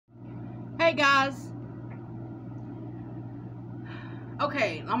Hey guys.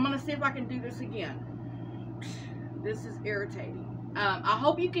 Okay, I'm gonna see if I can do this again. This is irritating. I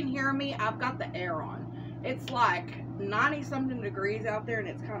hope you can hear me. I've got the air on. It's like 90 something degrees out there and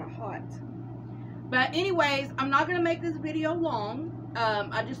it's kind of hot. But anyways, I'm not gonna make this video long.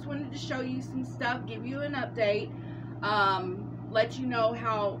 I just wanted to show you some stuff, give you an update, let you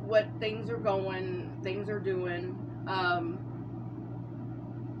know what things are going, things are doing.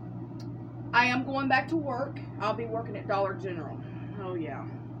 I am going back to work. I'll be working at Dollar General. Oh yeah.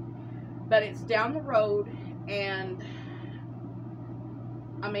 But it's down the road, and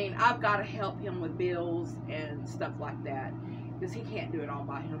I mean, I've got to help him with bills and stuff like that because he can't do it all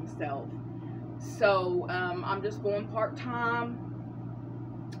by himself. So I'm just going part-time.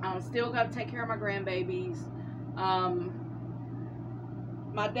 I've still got to take care of my grandbabies.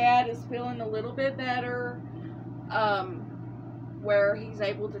 My dad is feeling a little bit better, where he's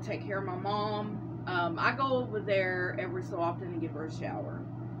able to take care of my mom. I go over there every so often and give her a shower.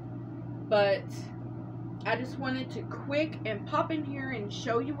 But I just wanted to quick and pop in here and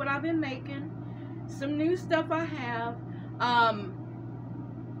show you what I've been making. Some new stuff I have. I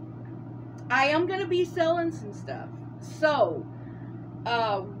am going to be selling some stuff. So,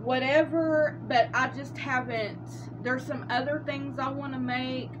 whatever, but I just haven't. There's some other things I want to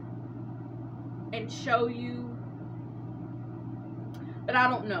make and show you. But I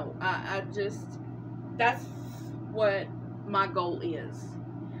don't know. I just, that's what my goal is.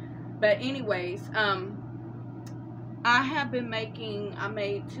 But anyways, I have been making, I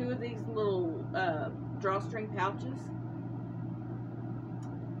made 2 of these little drawstring pouches.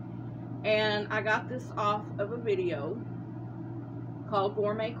 And I got this off of a video called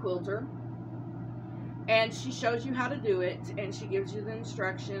Gourmet Quilter. And she shows you how to do it, and she gives you the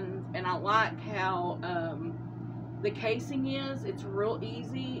instructions. And I like how the casing is. It's real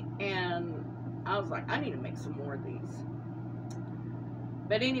easy, and I was like, I need to make some more of these.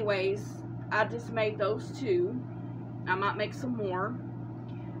 But anyways, I just made those 2. I might make some more.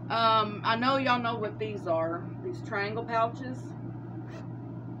 I know y'all know what these are. These triangle pouches.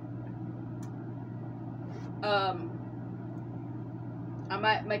 I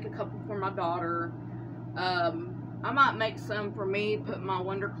might make a couple for my daughter. I might make some for me, put my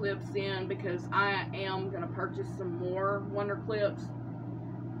Wonder Clips in, because I am going to purchase some more Wonder Clips.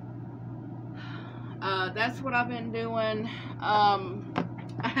 That's what I've been doing.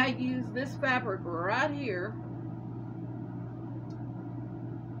 I use this fabric right here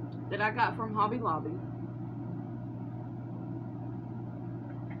that I got from Hobby Lobby.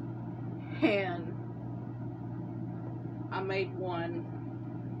 And I made one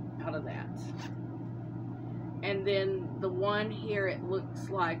out of that. And then the one here, it looks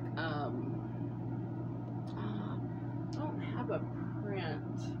like, I don't have a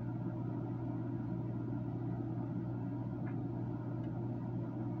print.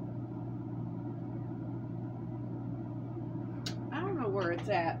 I don't know where it's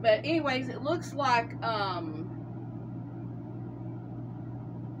at. But anyways, it looks like, what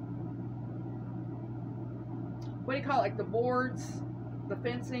do you call it? Like the boards, the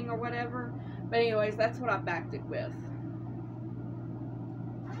fencing or whatever. But anyways, that's what I backed it with.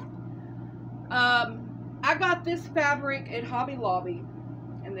 I got this fabric at Hobby Lobby,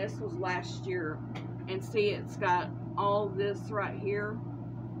 and this was last year. And see, it's got all this right here.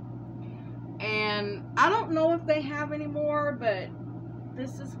 And I don't know if they have any more, but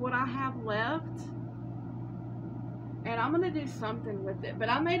this is what I have left. And I'm going to do something with it. But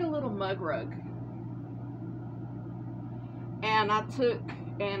I made a little mug rug. And I took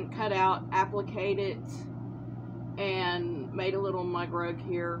and cut out, appliqued it, and made a little mug rug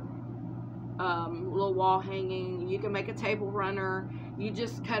here. Little wall hanging. You can make a table runner. You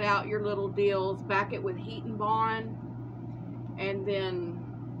just cut out your little deals, back it with heat and bond, and then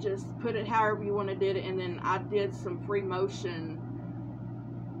just put it however you want to do it. And then I did some free motion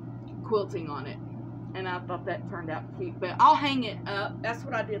quilting on it, and I thought that turned out cute. But I'll hang it up. That's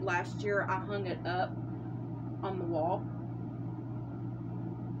what I did last year. I hung it up on the wall.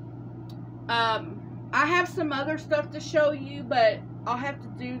 I have some other stuff to show you, but I'll have to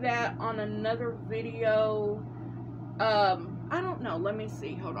do that on another video. I don't know. Let me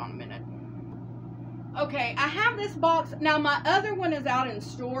see. Hold on a minute. Okay, I have this box. Now, my other one is out in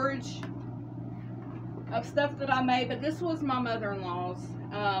storage of stuff that I made, but this was my mother-in-law's.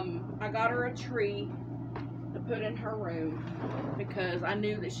 I got her a tree to put in her room because I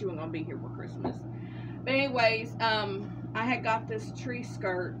knew that she wasn't going to be here for Christmas. But anyways, I had got this tree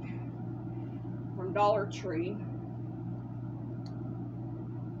skirt from Dollar Tree,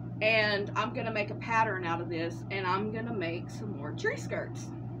 and I'm gonna make a pattern out of this, and I'm gonna make some more tree skirts.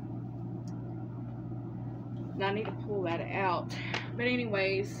 Now I need to pull that out. But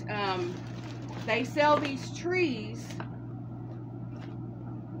anyways, they sell these trees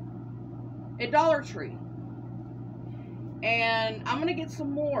at Dollar Tree. And I'm going to get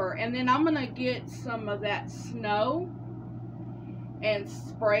some more. And then I'm going to get some of that snow and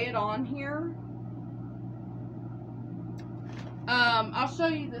spray it on here. I'll show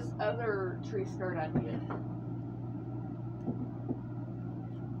you this other tree skirt I did.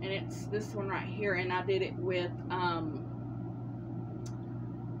 And it's this one right here. And I did it with,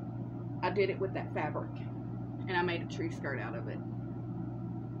 that fabric. And I made a tree skirt out of it.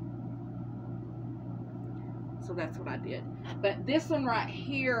 So that's what I did. But this one right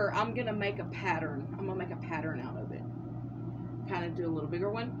here, I'm going to make a pattern. I'm going to make a pattern out of it. Kind of do a little bigger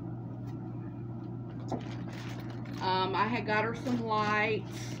one. I had got her some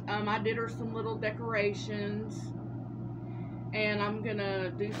lights. I did her some little decorations. And I'm going to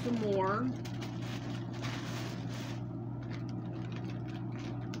do some more.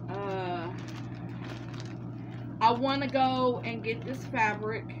 I want to go and get this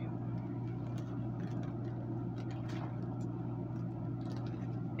fabric.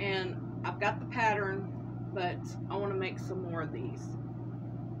 And I've got the pattern, but I want to make some more of these.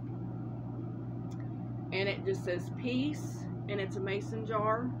 And it just says peace, and it's a mason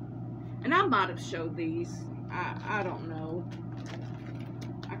jar. And I might have showed these. I don't know.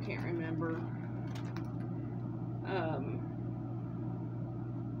 I can't remember.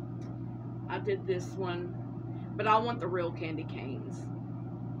 I did this one, but I want the real candy canes.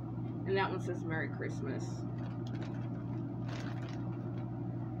 And that one says Merry Christmas.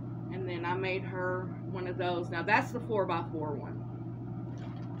 And then I made her one of those. Now that's the 4x4 one.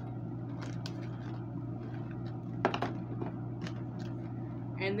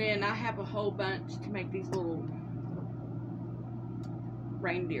 And then I have a whole bunch to make these little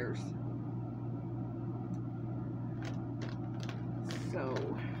reindeers. So,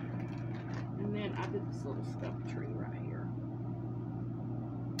 and then I did this little stuffed tree right here.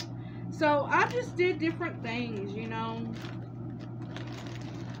 So I just did different things, you know.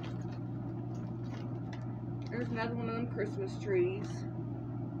 There's another one of them Christmas trees.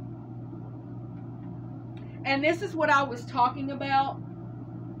 And this is what I was talking about.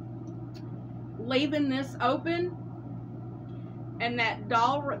 Leaving this open. And that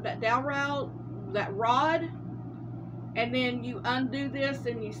rod. And then you undo this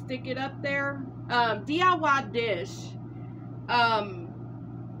and you stick it up there. DIY Dish.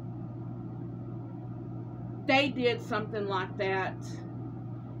 They did something like that.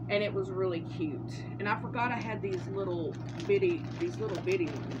 And it was really cute. And I forgot I had these little bitty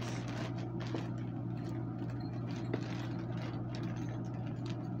ones.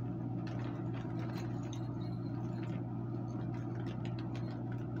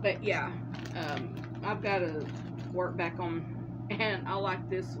 But yeah, I've got to work back on, and I like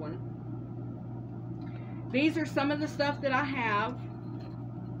this one. These are some of the stuff that I have.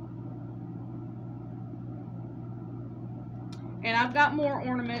 And I've got more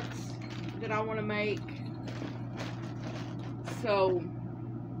ornaments that I want to make. So,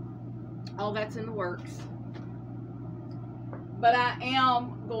 all that's in the works. But I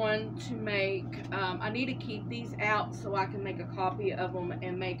am going to make, I need to keep these out so I can make a copy of them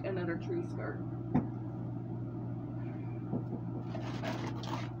and make another tree skirt.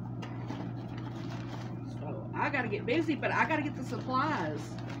 So, I got to get busy, but I got to get the supplies.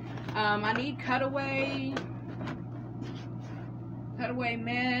 I need cutaway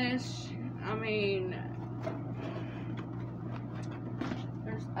mesh. I mean,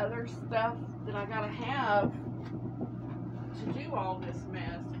 there's other stuff that I gotta have to do all this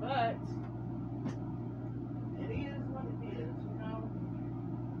mess, but it is what it is, you know.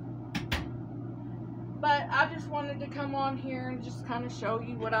 But I just wanted to come on here and just kind of show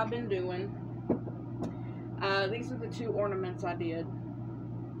you what I've been doing. These are the 2 ornaments I did.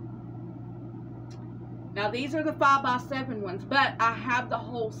 Now these are the 5x7 ones, but I have the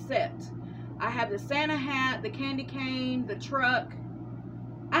whole set. I have the Santa hat, the candy cane, the truck.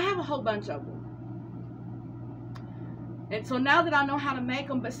 I have a whole bunch of them. And so now that I know how to make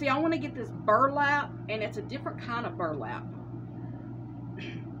them, but see, I want to get this burlap, and it's a different kind of burlap.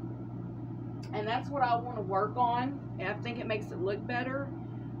 And that's what I want to work on, and I think it makes it look better.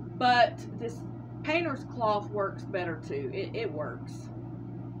 But this painter's cloth works better too. It works.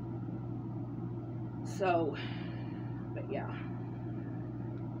 So, but yeah,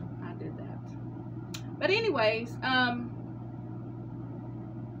 I did that. But anyways,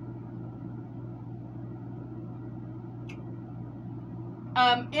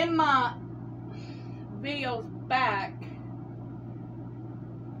 in my videos back,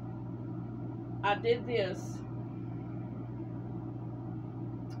 I did this.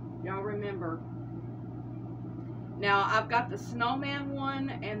 Y'all remember. Now, I've got the snowman one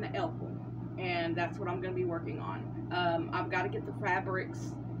and the elf one, and that's what I'm going to be working on. I've got to get the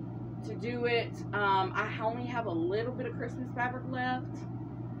fabrics to do it. I only have a little bit of Christmas fabric left.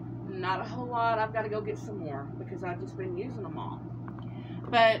 Not a whole lot. I've got to go get some more because I've just been using them all.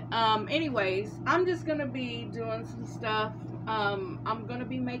 But anyways, I'm just going to be doing some stuff. I'm going to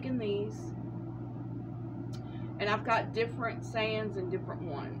be making these. And I've got different sayings and different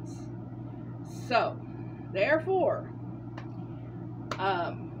ones. So, therefore,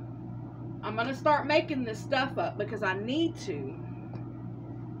 I'm going to start making this stuff up because I need to.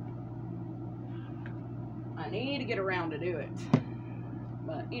 I need to get around to do it.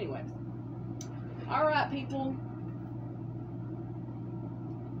 But anyways. Alright, people.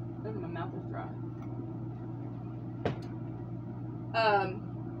 Oh, my mouth is dry.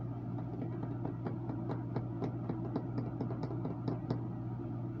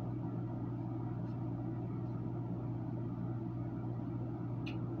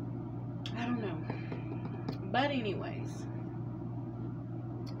 I don't know. But anyways.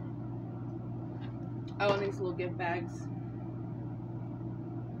 Oh, and these little gift bags.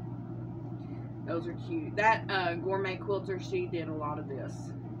 Those are cute. That gourmet quilter, she did a lot of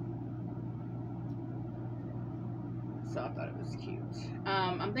this. So I thought it was cute.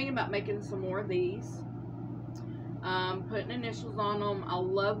 I'm thinking about making some more of these. Putting initials on them. I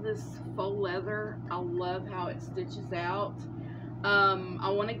love this faux leather. I love how it stitches out. I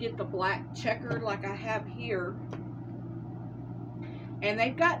want to get the black checkered like I have here. And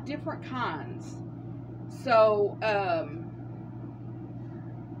they've got different kinds. So,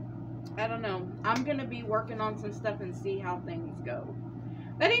 I don't know. I'm going to be working on some stuff and see how things go.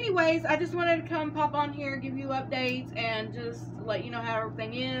 But anyways, I just wanted to come pop on here, give you updates, and just let you know how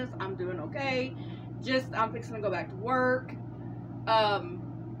everything is. I'm doing okay. I'm fixing to go back to work.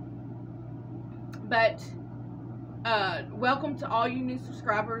 Welcome to all you new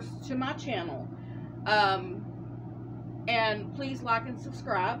subscribers to my channel. And please like and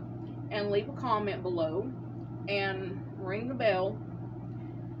subscribe, and leave a comment below, and ring the bell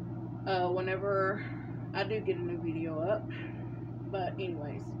whenever I do get a new video up. But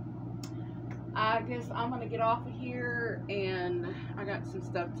anyways, I guess I'm going to get off of here, and I got some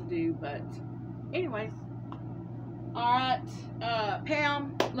stuff to do. But anyways, alright,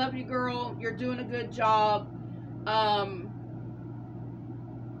 Pam, love you, girl. You're doing a good job on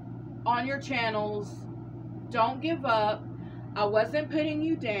your channels. Don't give up. I wasn't putting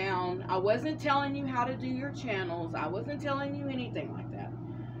you down. I wasn't telling you how to do your channels. I wasn't telling you anything like that.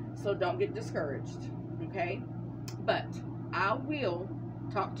 So don't get discouraged, okay? But I will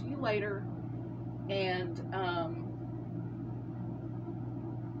talk to you later, and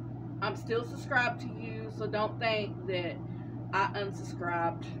I'm still subscribed to you, so don't think that I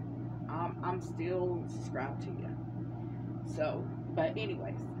unsubscribed. I'm still subscribed to you. So, but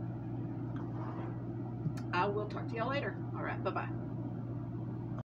anyways, I will talk to y'all later. All right, bye-bye.